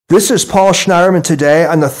This is Paul Schneiderman today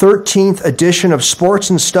on the 13th edition of Sports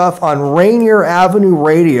and Stuff on Rainier Avenue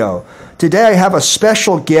Radio. Today I have a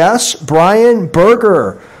special guest, Brian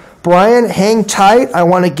Berger. Brian, hang tight. I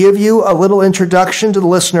want to give you a little introduction to the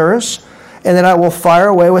listeners, and then I will fire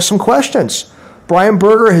away with some questions. Brian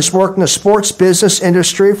Berger has worked in the sports business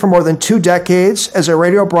industry for more than 2 decades as a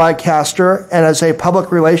radio broadcaster and as a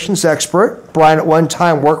public relations expert. Brian at one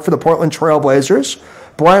time worked for the Portland Trail Blazers.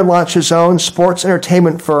 Brian launched his own sports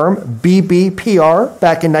entertainment firm, BBPR,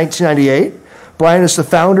 back in 1998. Brian is the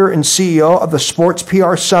founder and CEO of the Sports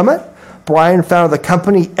PR Summit. Brian founded the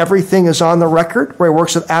company Everything is on the Record, where he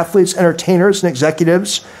works with athletes, entertainers, and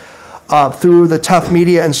executives through the tough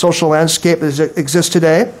media and social landscape that exists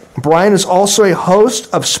today. Brian is also a host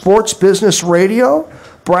of Sports Business Radio.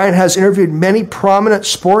 Brian has interviewed many prominent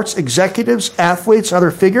sports executives, athletes, and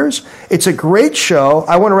other figures. It's a great show.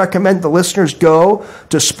 I want to recommend the listeners go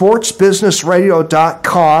to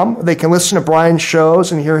sportsbusinessradio.com. They can listen to Brian's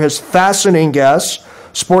shows and hear his fascinating guests.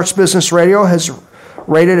 Sports Business Radio has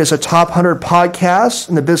rated as a top 100 podcast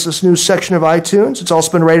in the business news section of iTunes. It's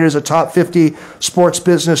also been rated as a top 50 sports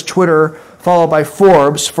business Twitter, followed by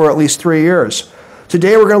Forbes for at least 3 years.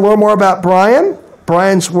 Today we're going to learn more about Brian's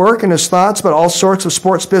work and his thoughts about all sorts of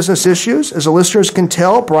sports business issues. As the listeners can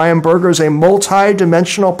tell, Brian Berger is a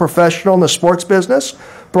multi-dimensional professional in the sports business.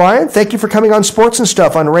 Brian, thank you for coming on Sports and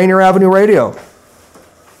Stuff on Rainier Avenue Radio.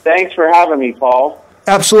 Thanks for having me, Paul.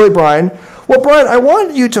 Absolutely, Brian. Well, Brian, I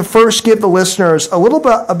want you to first give the listeners a little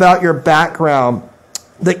bit about your background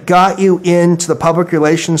that got you into the public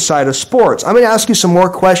relations side of sports. I'm going to ask you some more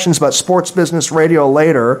questions about Sports Business Radio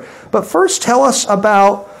later, but first tell us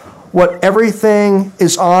about what Everything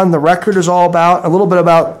is on the Record is all about, a little bit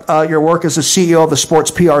about your work as the CEO of the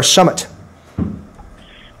Sports PR Summit.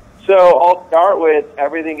 So I'll start with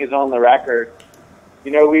Everything is on the Record.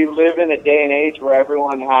 You know, we live in a day and age where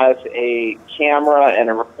everyone has a camera and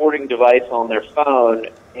a recording device on their phone,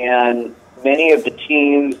 and many of the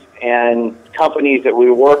teams and companies that we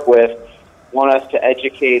work with want us to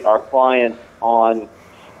educate our clients on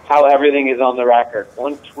how everything is on the record.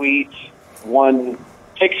 One tweet, one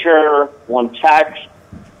picture, one text,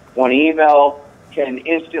 one email can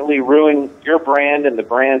instantly ruin your brand and the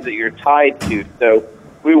brands that you're tied to. So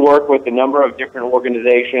we work with a number of different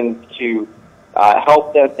organizations to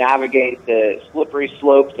help them navigate the slippery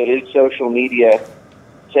slope that is social media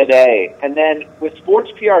today. And then with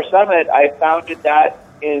Sports PR Summit, I founded that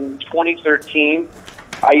in 2013.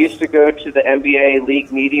 I used to go to the NBA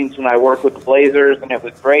league meetings when I worked with the Blazers, and it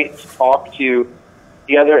was great to talk to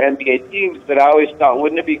the other NBA teams, but I always thought,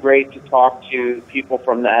 wouldn't it be great to talk to people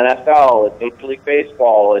from the NFL and Major League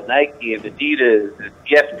Baseball and Nike and Adidas and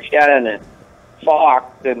ESPN and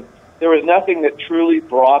Fox, and there was nothing that truly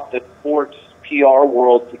brought the sports PR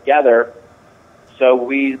world together. So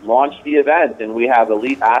we launched the event, and we have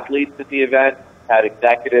elite athletes at the event, had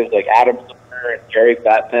executives like Adam Silver and Jerry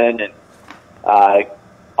Bettman and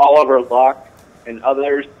Oliver Luck and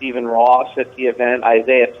others, Stephen Ross at the event,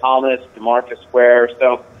 Isaiah Thomas, DeMarcus Ware.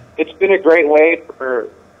 So it's been a great way for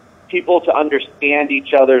people to understand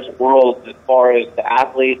each other's worlds as far as the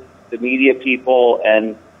athletes, the media people,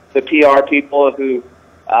 and the PR people who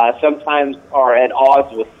sometimes are at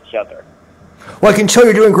odds with each other. Well, I can tell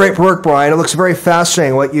you're doing great work, Brian. It looks very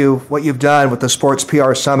fascinating what you've done with the Sports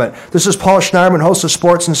PR Summit. This is Paul Schneiderman, host of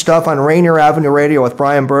Sports and Stuff on Rainier Avenue Radio with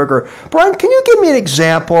Brian Berger. Brian, can you give me an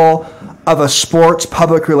example of a sports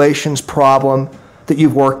public relations problem that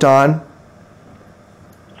you've worked on?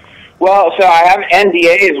 Well, so I have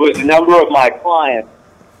NDAs with a number of my clients,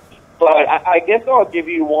 but I guess I'll give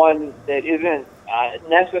you one that isn't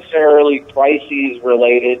necessarily crises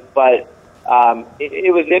related, but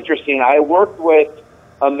it was interesting. I worked with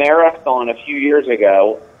a marathon a few years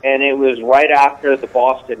ago, and it was right after the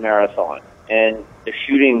Boston Marathon and the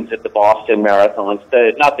shootings at the Boston Marathon.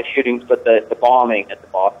 Not the shootings, but the bombing at the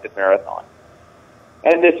Boston Marathon.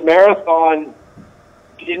 And this marathon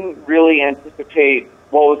didn't really anticipate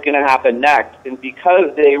what was going to happen next. And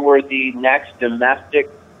because they were the next domestic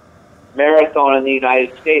marathon in the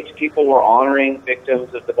United States, people were honoring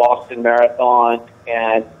victims of the Boston Marathon,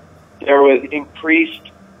 and there was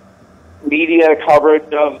increased media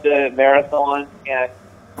coverage of the marathon. And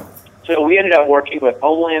so we ended up working with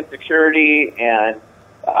Homeland Security and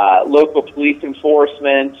local police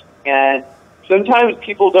enforcement. And sometimes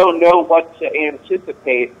people don't know what to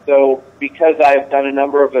anticipate. So because I've done a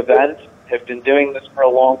number of events, have been doing this for a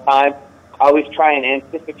long time, I always try and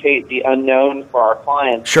anticipate the unknown for our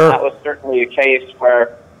clients. Sure. And that was certainly a case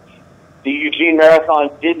where the Eugene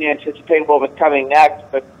Marathon didn't anticipate what was coming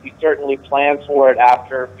next, but we certainly planned for it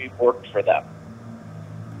after we worked for them.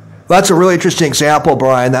 That's a really interesting example,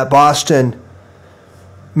 Brian. That Boston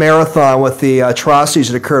Marathon with the atrocities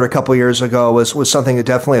that occurred a couple years ago was something that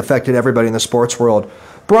definitely affected everybody in the sports world.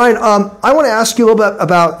 Brian, I want to ask you a little bit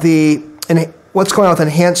about what's going on with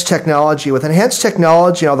enhanced technology. With enhanced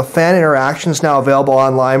technology, the fan interaction is now available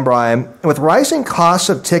online, Brian. And with rising costs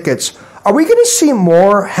of tickets, are we going to see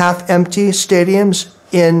more half-empty stadiums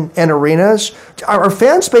and arenas? Are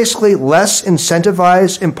fans basically less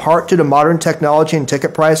incentivized, in part due to modern technology and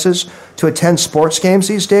ticket prices, to attend sports games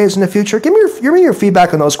these days in the future? Give me your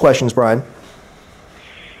feedback on those questions, Brian.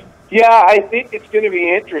 Yeah, I think it's going to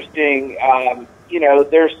be interesting.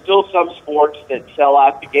 There's still some sports that sell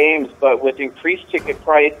out the games, but with increased ticket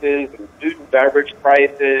prices and food and beverage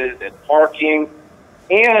prices and parking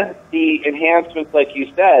and the enhancements, like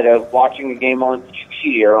you said, of watching a game on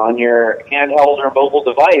TV or on your handheld or mobile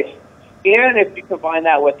device, and if you combine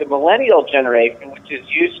that with the millennial generation, which is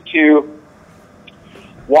used to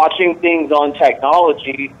watching things on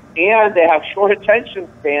technology, and they have short attention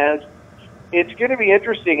spans, it's going to be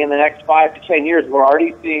interesting in the next 5 to 10 years. We're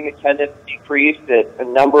already seeing attendance decrease at a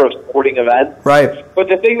number of sporting events. Right. But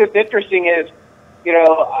the thing that's interesting is,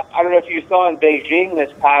 I don't know if you saw in Beijing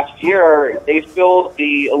this past year, they filled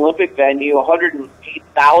the Olympic venue.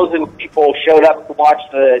 108,000 people showed up to watch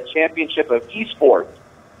the championship of esports.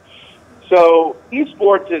 So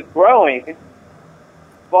esports is growing,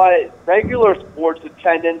 but regular sports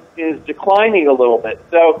attendance is declining a little bit.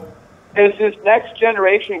 So as this next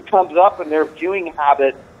generation comes up and their viewing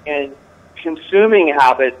habits and consuming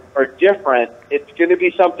habits are different, it's going to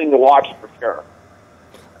be something to watch for sure.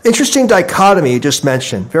 Interesting dichotomy you just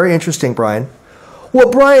mentioned. Very interesting, Brian. Well,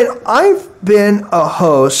 Brian, I've been a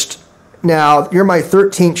host now. You're my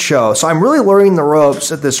 13th show, so I'm really learning the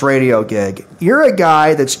ropes at this radio gig. You're a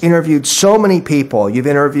guy that's interviewed so many people. You've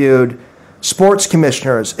interviewed sports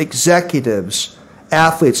commissioners, executives,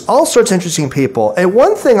 athletes, all sorts of interesting people. And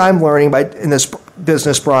one thing I'm learning in this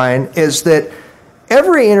business, Brian, is that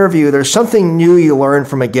every interview, there's something new you learn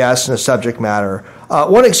from a guest and a subject matter.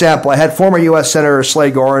 One example, I had former U.S. Senator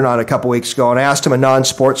Slade Gorman on a couple weeks ago, and I asked him a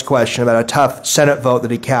non-sports question about a tough Senate vote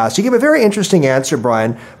that he cast. He gave a very interesting answer,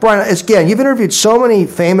 Brian. Brian, again, you've interviewed so many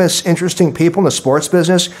famous, interesting people in the sports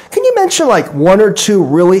business. Can you mention one or two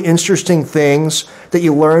really interesting things that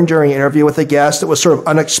you learned during an interview with a guest that was sort of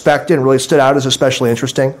unexpected and really stood out as especially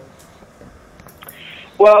interesting?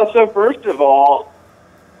 Well, so first of all,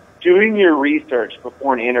 doing your research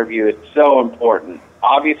before an interview is so important.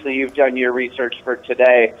 Obviously, you've done your research for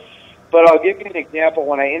today, but I'll give you an example.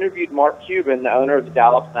 When I interviewed Mark Cuban, the owner of the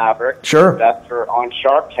Dallas Mavericks, sure, investor on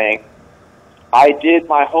Shark Tank, I did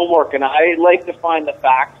my homework, and I like to find the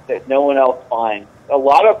facts that no one else finds. A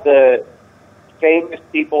lot of the famous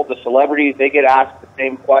people, the celebrities, they get asked the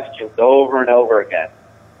same questions over and over again.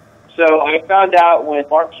 So I found out when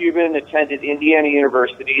Mark Cuban attended Indiana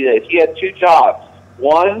University that he had two jobs.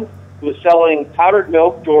 One was selling powdered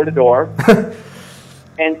milk door to door,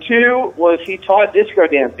 and two was he taught disco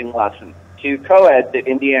dancing lessons to co-eds at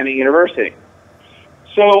Indiana University.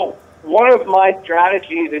 So one of my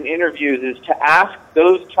strategies in interviews is to ask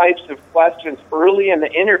those types of questions early in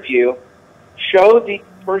the interview, show the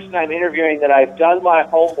person I'm interviewing that I've done my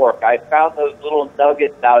homework, I found those little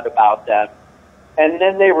nuggets out about them, and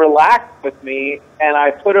then they relax with me, and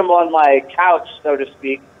I put them on my couch, so to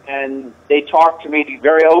speak, and they talk to me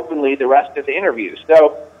very openly the rest of the interview.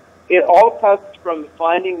 So it all comes from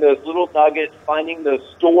finding those little nuggets, finding those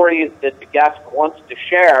stories that the guest wants to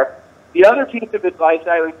share. The other piece of advice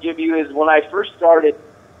I would give you is when I first started,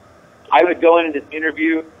 I would go into this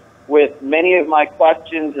interview with many of my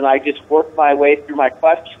questions, and I just worked my way through my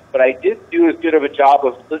questions, but I didn't do as good of a job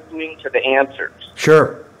of listening to the answers.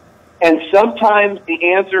 Sure. And sometimes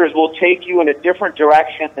the answers will take you in a different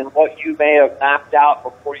direction than what you may have mapped out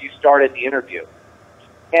before you started the interview.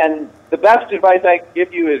 And the best advice I can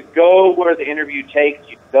give you is go where the interview takes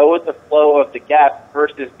you. Go with the flow of the guest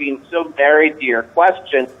versus being so married to your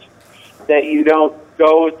questions that you don't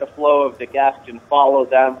go with the flow of the guest and follow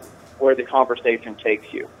them where the conversation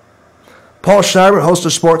takes you. Paul Schneiderman, host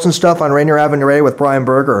of Sports and Stuff on Rainier Avenue Radio with Brian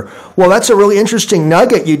Berger. Well, that's a really interesting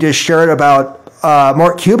nugget you just shared about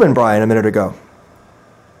Mark Cuban, Brian, a minute ago.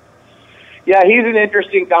 Yeah, he's an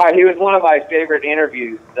interesting guy. He was one of my favorite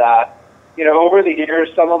interviews. Over the years,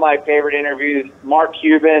 some of my favorite interviews, Mark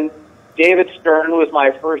Cuban, David Stern was my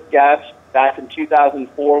first guest back in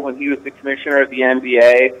 2004 when he was the commissioner of the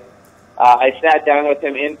NBA. I sat down with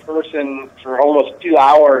him in person for almost 2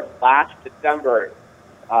 hours last December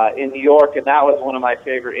in New York, and that was one of my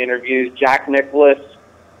favorite interviews. Jack Nicklaus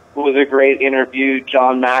was a great interview.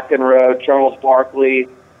 John McEnroe, Charles Barkley,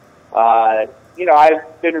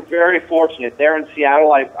 I've been very fortunate. There in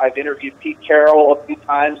Seattle, I've interviewed Pete Carroll a few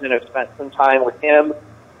times and have spent some time with him.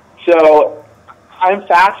 So I'm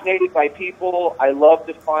fascinated by people. I love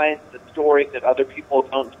to find the stories that other people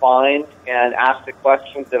don't find and ask the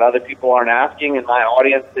questions that other people aren't asking, and my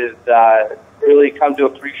audience has really come to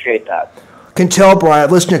appreciate that. Can tell, Brian,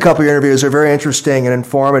 I've listened to a couple of your interviews. They're very interesting and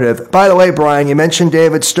informative. By the way, Brian, you mentioned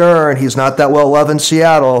David Stern. He's not that well loved in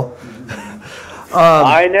Seattle.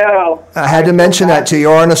 I know. I had to mention that to you.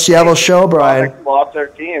 You're on a Seattle show, Brian. Lost our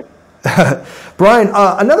team. Brian,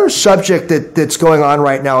 another subject that's going on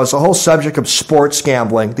right now is the whole subject of sports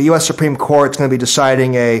gambling. The U.S. Supreme Court is going to be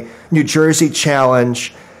deciding a New Jersey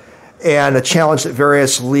challenge and a challenge that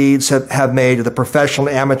various leagues have made to the Professional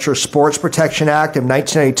and Amateur Sports Protection Act of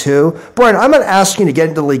 1992. Brian, I'm not asking you to get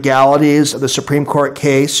into the legalities of the Supreme Court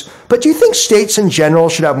case, but do you think states in general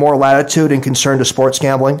should have more latitude in concern to sports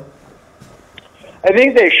gambling? I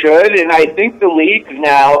think they should, and I think the leagues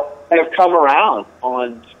now have come around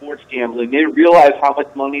on sports gambling. They realize how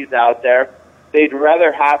much money is out there. They'd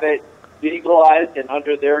rather have it legalized and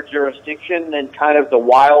under their jurisdiction than kind of the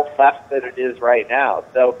wild left that it is right now.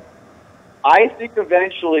 So I think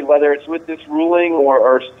eventually, whether it's with this ruling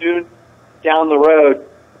or soon down the road,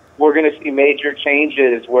 we're going to see major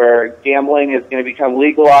changes where gambling is going to become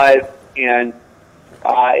legalized and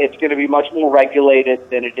it's going to be much more regulated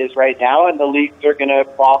than it is right now, and the leagues are going to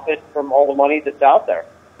profit from all the money that's out there.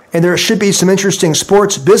 And there should be some interesting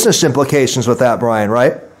sports business implications with that, Brian,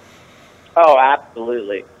 right? Oh,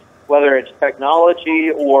 absolutely. Whether it's technology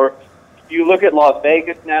or if you look at Las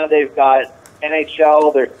Vegas now, they've got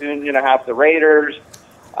NHL. They're soon going to have the Raiders.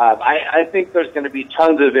 I think there's going to be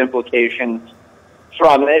tons of implications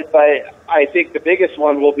from it, but I think the biggest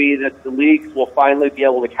one will be that the leagues will finally be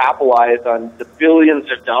able to capitalize on the billions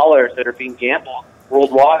of dollars that are being gambled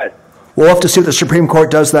worldwide. We'll have to see what the Supreme Court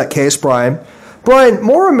does that case, Brian. Brian,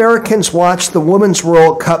 more Americans watched the Women's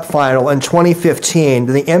World Cup final in 2015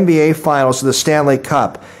 than the NBA finals of the Stanley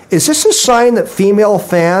Cup. Is this a sign that female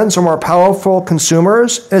fans are more powerful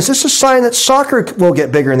consumers? And is this a sign that soccer will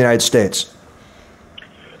get bigger in the United States?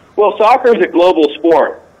 Well, soccer is a global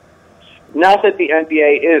sport. Not that the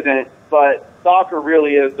NBA isn't, but soccer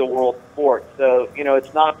really is the world sport. So,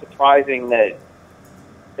 it's not surprising that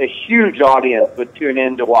a huge audience would tune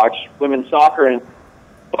in to watch women's soccer. And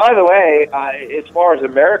by the way, as far as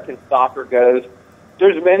American soccer goes,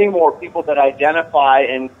 there's many more people that identify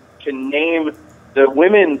and can name the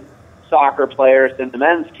women's soccer players than the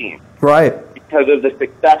men's team. Right. Because of the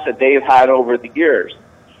success that they've had over the years.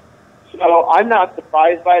 So I'm not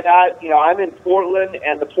surprised by that. I'm in Portland,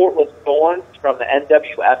 and the Portland Thorns from the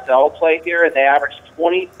NWSL play here, and they average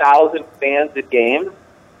 20,000 fans a game,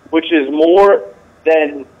 which is more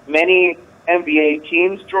than many NBA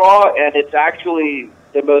teams draw, and it's actually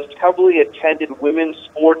the most heavily attended women's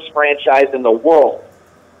sports franchise in the world.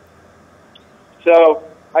 So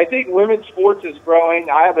I think women's sports is growing.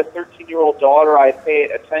 I have a 13-year-old daughter. I pay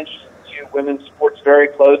attention to women's sports very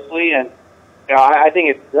closely, and I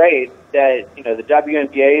think it's great that the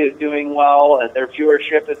WNBA is doing well and their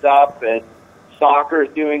viewership is up, and soccer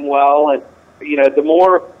is doing well, and the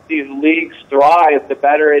more these leagues thrive, the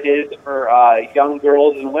better it is for young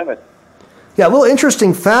girls and women. Yeah, a little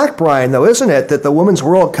interesting fact, Brian, though, isn't it, that the Women's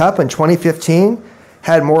World Cup in 2015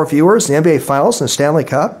 had more viewers in the NBA Finals than the Stanley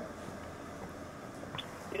Cup?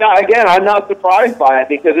 Again, I'm not surprised by it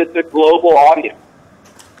because it's a global audience.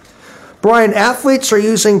 Brian, athletes are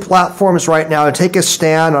using platforms right now to take a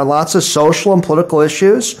stand on lots of social and political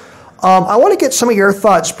issues. I want to get some of your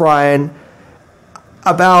thoughts, Brian,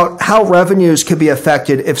 about how revenues could be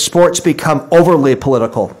affected if sports become overly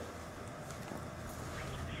political.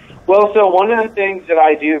 Well, so one of the things that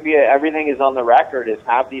I do via Everything is on the Record is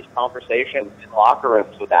have these conversations in locker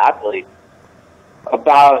rooms with athletes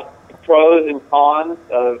about the pros and cons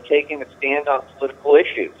of taking a stand on political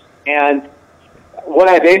issues. And what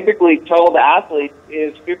I basically tell the athletes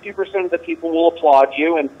is 50% of the people will applaud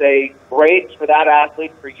you and say, great for that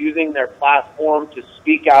athlete for using their platform to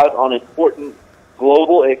speak out on important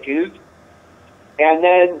global issues. And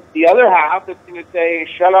then the other half is going to say,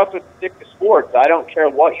 shut up and stick to sports. I don't care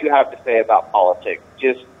what you have to say about politics.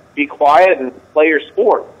 Just be quiet and play your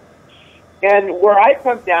sport. And where I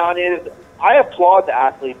come down is I applaud the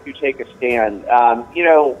athletes who take a stand.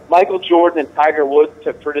 Michael Jordan and Tiger Woods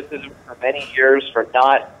took criticism for many years for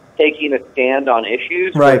not taking a stand on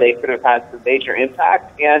issues where they could have had some major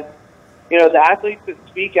impact. And, the athletes that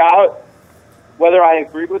speak out, whether I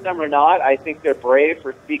agree with them or not, I think they're brave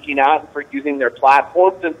for speaking out and for using their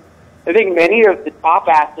platforms. And I think many of the top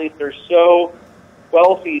athletes are so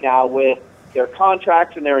wealthy now with their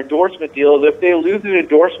contracts and their endorsement deals. If they lose an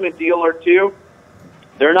endorsement deal or two,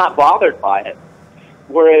 they're not bothered by it.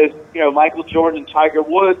 Whereas, Michael Jordan and Tiger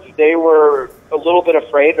Woods, they were a little bit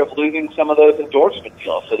afraid of losing some of those endorsement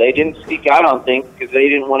deals. So they didn't speak out on things because they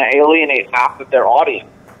didn't want to alienate half of their audience.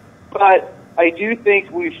 But I do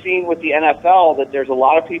think we've seen with the NFL that there's a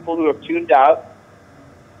lot of people who have tuned out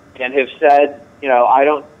and have said, I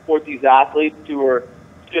don't support these athletes who are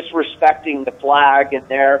disrespecting the flag in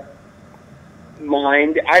their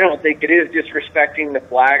mind. I don't think it is disrespecting the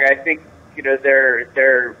flag. I think,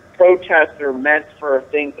 their protests are meant for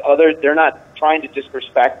things other. They're not trying to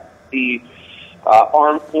disrespect the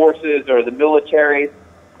armed forces or the military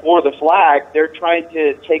or the flag. They're trying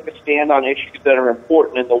to take a stand on issues that are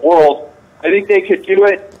important in the world. I think they could do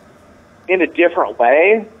it in a different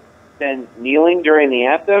way than kneeling during the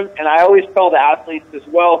anthem. And I always tell the athletes as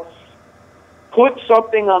well, put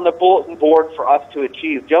something on the bulletin board for us to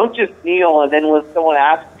achieve. Don't just kneel, and then when someone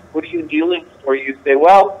asks, what are you kneeling for, you say,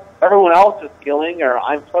 well, everyone else is kneeling, or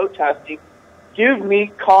I'm protesting. Give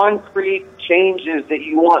me concrete changes that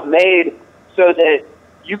you want made so that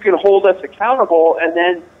you can hold us accountable, and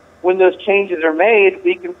then when those changes are made,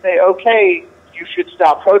 we can say, okay, you should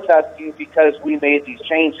stop protesting because we made these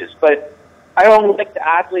changes. But I don't like the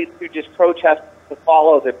athletes who just protest to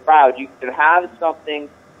follow the crowd. You can have something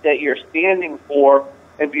that you're standing for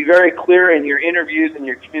and be very clear in your interviews and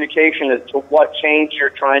your communication as to what change you're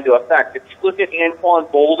trying to affect. If you look at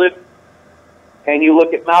Anquan Boldin and you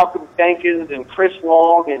look at Malcolm Jenkins and Chris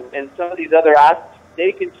Long and some of these other athletes,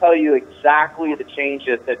 they can tell you exactly the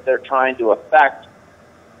changes that they're trying to affect,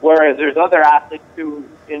 whereas there's other athletes who,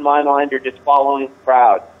 in my mind, are just following the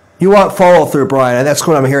crowd. You want follow-through, Brian, and that's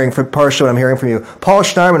what I'm hearing from, partially what I'm hearing from you. Paul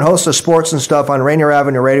Schneiderman, host of Sports and Stuff on Rainier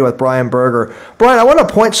Avenue Radio with Brian Berger. Brian, I want to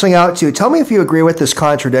point something out to you. Tell me if you agree with this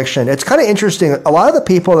contradiction. It's kind of interesting. A lot of the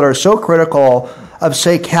people that are so critical of,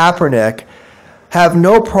 say, Kaepernick have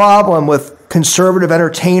no problem with conservative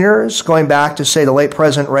entertainers, going back to, say, the late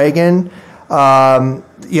President Reagan.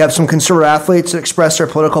 You have some conservative athletes that express their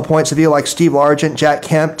political points of view, like Steve Largent, Jack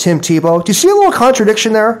Kemp, Tim Tebow. Do you see a little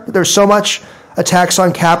contradiction there? There's so much attacks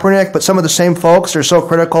on Kaepernick, but some of the same folks are so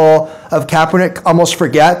critical of Kaepernick almost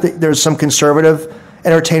forget that there's some conservative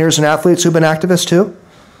entertainers and athletes who've been activists too?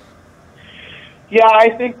 Yeah,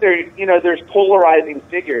 I think there's polarizing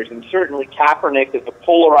figures, and certainly Kaepernick is a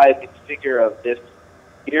polarizing figure of this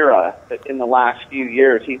era. In the last few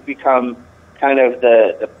years, he's become kind of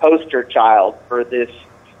the poster child for this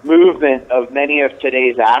movement of many of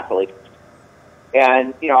today's athletes.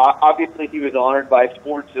 And, obviously he was honored by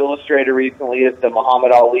Sports Illustrated recently as the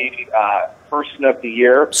Muhammad Ali Person of the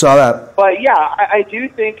Year. Saw that. But, yeah, I do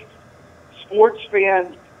think sports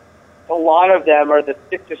fans, a lot of them are the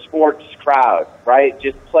stick-to-sports crowd, right?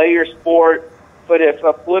 Just play your sport. But if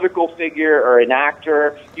a political figure or an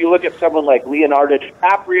actor, you look at someone like Leonardo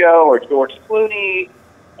DiCaprio or George Clooney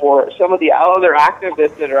or some of the other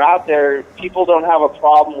activists that are out there, people don't have a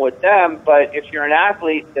problem with them, but if you're an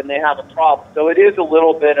athlete, then they have a problem. So it is a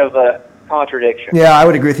little bit of a contradiction. Yeah, I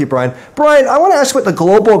would agree with you, Brian. Brian, I want to ask about the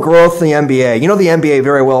global growth in the NBA. You know the NBA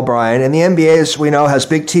very well, Brian, and the NBA, as we know, has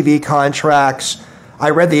big TV contracts. I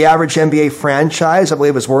read the average NBA franchise, I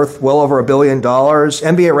believe, is worth well over $1 billion.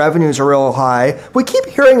 NBA revenues are real high. We keep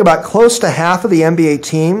hearing about close to half of the NBA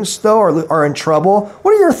teams, though, are in trouble.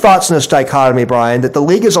 What are your thoughts on this dichotomy, Brian, that the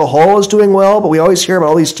league as a whole is doing well, but we always hear about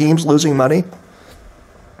all these teams losing money?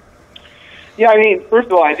 Yeah, I mean, first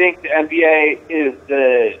of all, I think the NBA is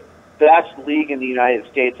the best league in the United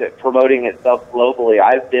States at promoting itself globally.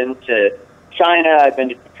 I've been to China, I've been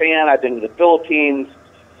to Japan, I've been to the Philippines,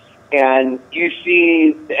 and you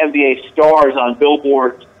see the NBA stars on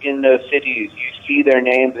billboards in those cities. You see their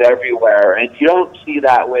names everywhere. And you don't see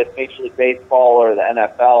that with Major League Baseball or the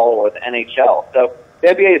NFL or the NHL. So the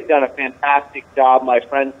NBA has done a fantastic job. My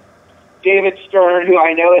friend David Stern, who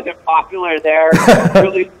I know isn't popular there,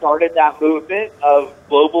 really started that movement of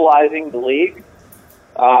globalizing the league.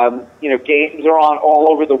 Games are on all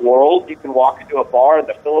over the world. You can walk into a bar in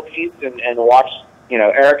the Philippines and watch,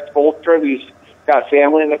 Eric Spoelstra, who's got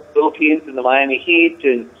family in the Philippines and the Miami Heat,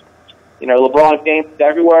 and LeBron James is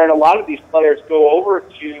everywhere, and a lot of these players go over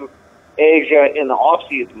to Asia in the off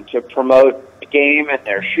season to promote the game and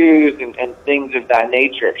their shoes and things of that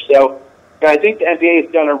nature. So I think the NBA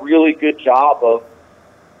has done a really good job of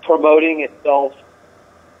promoting itself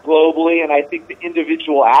globally, and I think the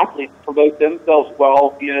individual athletes promote themselves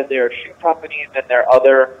well via their shoe companies and their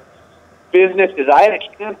other businesses. I had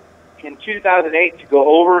a chance in 2008 to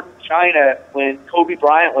go over to China when Kobe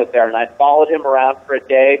Bryant was there, and I followed him around for a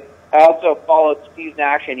day. I also followed Steve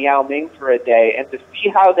Nash and Yao Ming for a day, and to see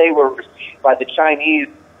how they were received by the Chinese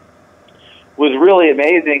was really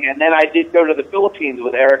amazing. And then I did go to the Philippines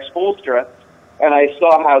with Eric Spoelstra, and I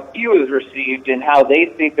saw how he was received and how they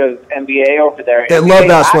think of NBA over there. They love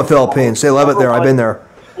basketball in the Philippines. They love it there. I've been there.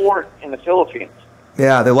 Sport in the Philippines.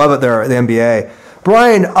 Yeah, they love it there, the NBA.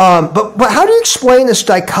 Brian, but how do you explain this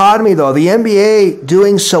dichotomy, though? The NBA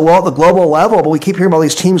doing so well at the global level, but we keep hearing about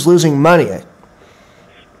these teams losing money.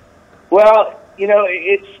 Well,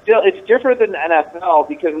 it's different than the NFL,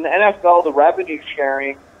 because in the NFL, the revenue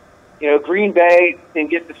sharing, Green Bay can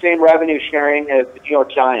get the same revenue sharing as the New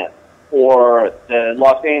York Giants or the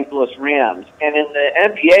Los Angeles Rams. And in the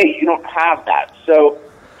NBA, you don't have that. So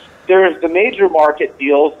there's the major market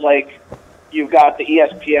deals, like you've got the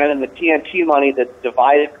ESPN and the TNT money that's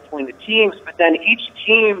divided between the teams, but then each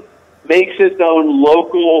team makes its own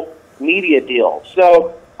local media deal.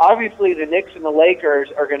 So obviously the Knicks and the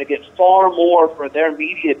Lakers are going to get far more for their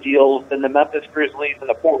media deals than the Memphis Grizzlies and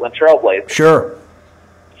the Portland Trailblazers. Sure.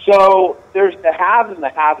 So there's the haves and the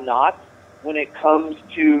have-nots when it comes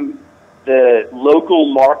to the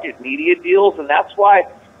local market media deals, and that's why,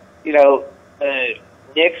 the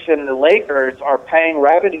Knicks and the Lakers are paying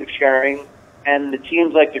revenue sharing, and the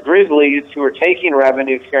teams like the Grizzlies, who are taking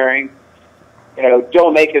revenue sharing,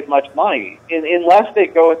 don't make as much money. Unless they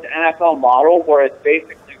go with the NFL model, where it's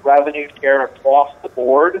basically revenue share across the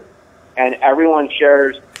board and everyone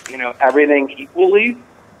shares, everything equally.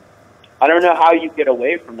 I don't know how you get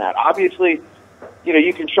away from that. Obviously,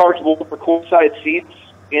 you can charge more for courtside seats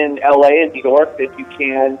in LA and New York than you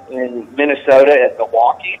can in Minnesota and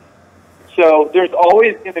Milwaukee. So there's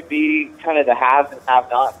always going to be kind of the haves and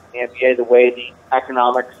have-nots in the NBA, the way the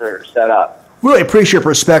economics are set up. Really appreciate your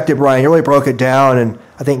perspective, Brian. You really broke it down and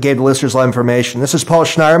I think gave the listeners a lot of information. This is Paul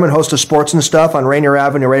Schneiderman, host of Sports and Stuff on Rainier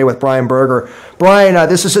Avenue Radio with Brian Berger. Brian,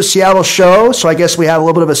 this is a Seattle show, so I guess we have a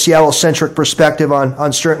little bit of a Seattle-centric perspective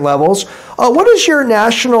on certain levels. What is your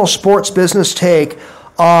national sports business take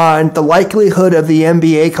on the likelihood of the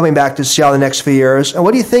NBA coming back to Seattle in the next few years? And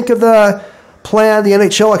what do you think of the plan of the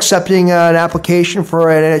NHL accepting an application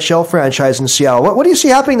for an NHL franchise in Seattle? What do you see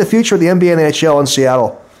happening in the future of the NBA and the NHL in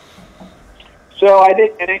Seattle? So I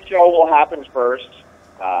think NHL will happen first.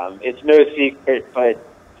 It's no secret, but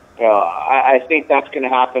I think that's going to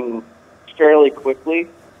happen fairly quickly.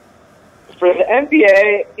 For the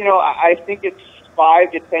NBA, I think it's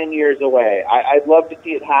 5 to 10 years away. I'd love to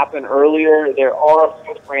see it happen earlier. There are a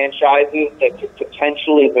few franchises that could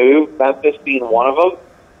potentially move, Memphis being one of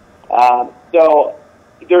them. So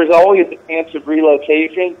there's always a chance of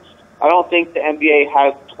relocation. I don't think the NBA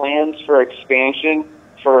has plans for expansion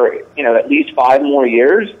for at least 5 more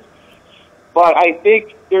years. But I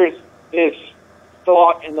think there's this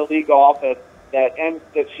thought in the league office that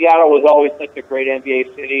Seattle was always such a great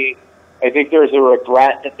NBA city. I think there's a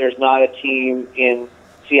regret that there's not a team in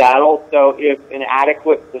Seattle. So if an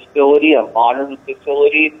adequate facility, a modern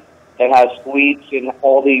facility that has suites and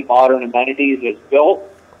all the modern amenities is built,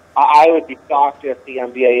 I would be shocked if the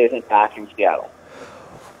NBA isn't back in Seattle.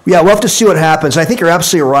 Yeah, we'll have to see what happens. I think you're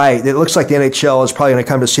absolutely right. It looks like the NHL is probably going to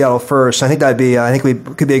come to Seattle first. I think we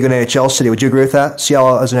could be a good NHL city. Would you agree with that?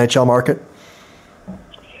 Seattle as an NHL market?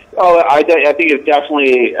 Oh, I think it's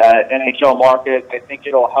definitely an NHL market. I think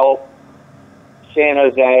it'll help San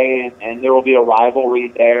Jose, and there will be a rivalry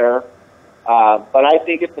there. But I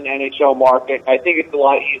think it's an NHL market. I think it's a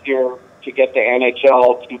lot easier to get the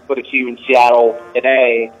NHL to put a team in Seattle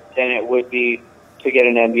today than it would be to get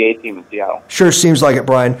an NBA team in Seattle. Sure seems like it,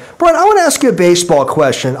 Brian. Brian, I want to ask you a baseball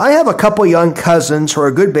question. I have a couple young cousins who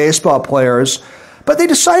are good baseball players, but they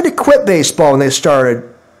decided to quit baseball when they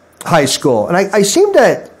started high school. And I seem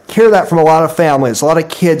to hear that from a lot of families. A lot of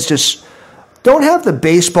kids just don't have the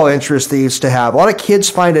baseball interest they used to have. A lot of kids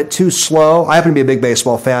find it too slow. I happen to be a big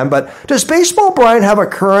baseball fan, but does baseball, Brian, have a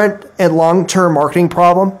current and long-term marketing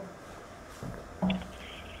problem?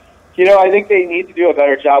 I think they need to do a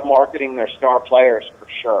better job marketing their star players for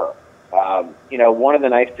sure. One of the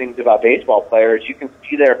nice things about baseball players, you can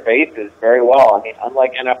see their faces very well. I mean,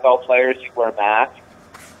 unlike NFL players who wear masks,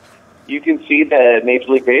 you can see the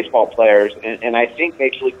Major League Baseball players, and I think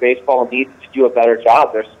Major League Baseball needs to do a better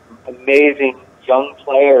job. There's some amazing young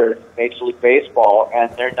players in Major League Baseball,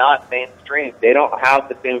 and they're not mainstream. They don't have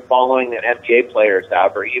the same following that NBA players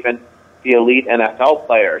have, or even the elite NFL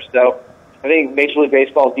players. So I think Major League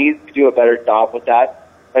Baseball needs to do a better job with that.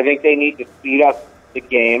 I think they need to speed up the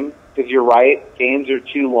game, because you're right, games are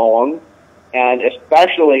too long, and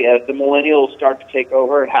especially as the millennials start to take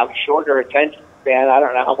over and have a shorter attention span, I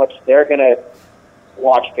don't know how much they're going to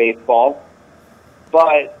watch baseball.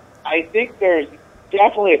 But I think there's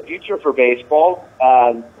definitely a future for baseball.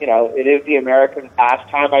 It is the American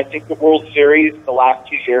pastime. I think the World Series the last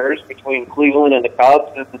 2 years between Cleveland and the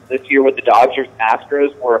Cubs, and this year with the Dodgers and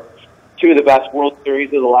Astros, were two of the best World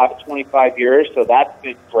Series of the last 25 years, so that's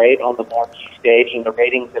been great on the marquee stage, and the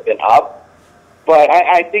ratings have been up. But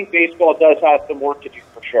I think baseball does have some work to do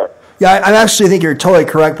for sure. Yeah, I actually think you're totally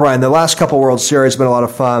correct, Brian. The last couple World Series have been a lot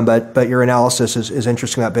of fun, but your analysis is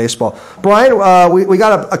interesting about baseball. Brian, we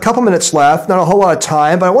got a couple minutes left, not a whole lot of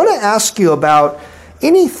time, but I want to ask you about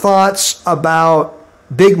any thoughts about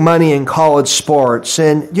big money in college sports.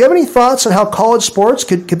 And do you have any thoughts on how college sports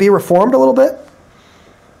could be reformed a little bit?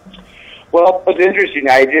 Well, it's interesting.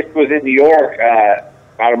 I just was in New York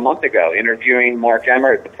about a month ago interviewing Mark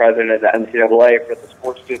Emmert, the president of the NCAA, for the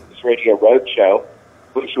Sports Business Radio Roadshow,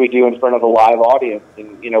 which we do in front of a live audience.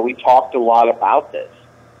 And, we talked a lot about this.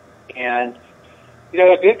 And,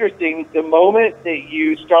 it's interesting. The moment that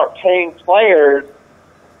you start paying players,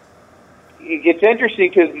 it gets interesting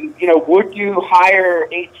because, would you hire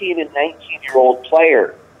 18 and 19-year-old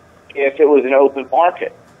players if it was an open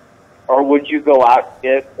market? Or would you go out and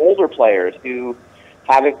get older players who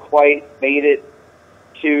haven't quite made it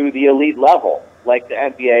to the elite level, like the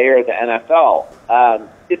NBA or the NFL?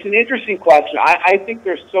 It's an interesting question. I think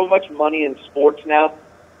there's so much money in sports now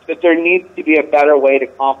that there needs to be a better way to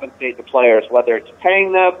compensate the players, whether it's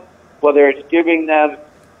paying them, whether it's giving them,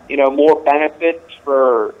 more benefits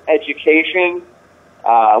for education,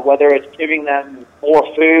 whether it's giving them more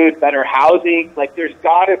food, better housing. Like, there's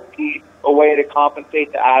got to be a way to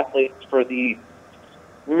compensate the athletes for the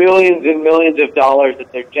millions and millions of dollars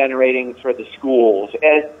that they're generating for the schools.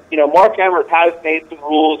 And, Mark Emmert has made some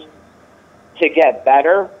rules to get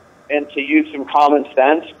better and to use some common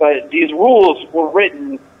sense, but these rules were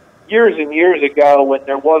written years and years ago when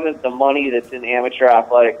there wasn't the money that's in amateur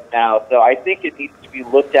athletics now. So I think it needs to be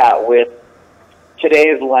looked at with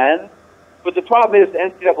today's lens. But the problem is the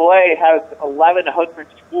NCAA has 1,100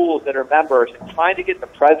 schools that are members, and trying to get the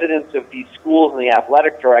presidents of these schools and the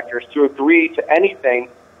athletic directors to agree to anything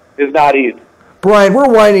is not easy. Brian, we're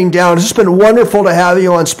winding down. It's just been wonderful to have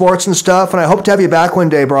you on Sports and Stuff, and I hope to have you back one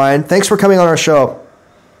day, Brian. Thanks for coming on our show.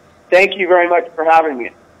 Thank you very much for having me.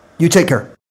 You take care.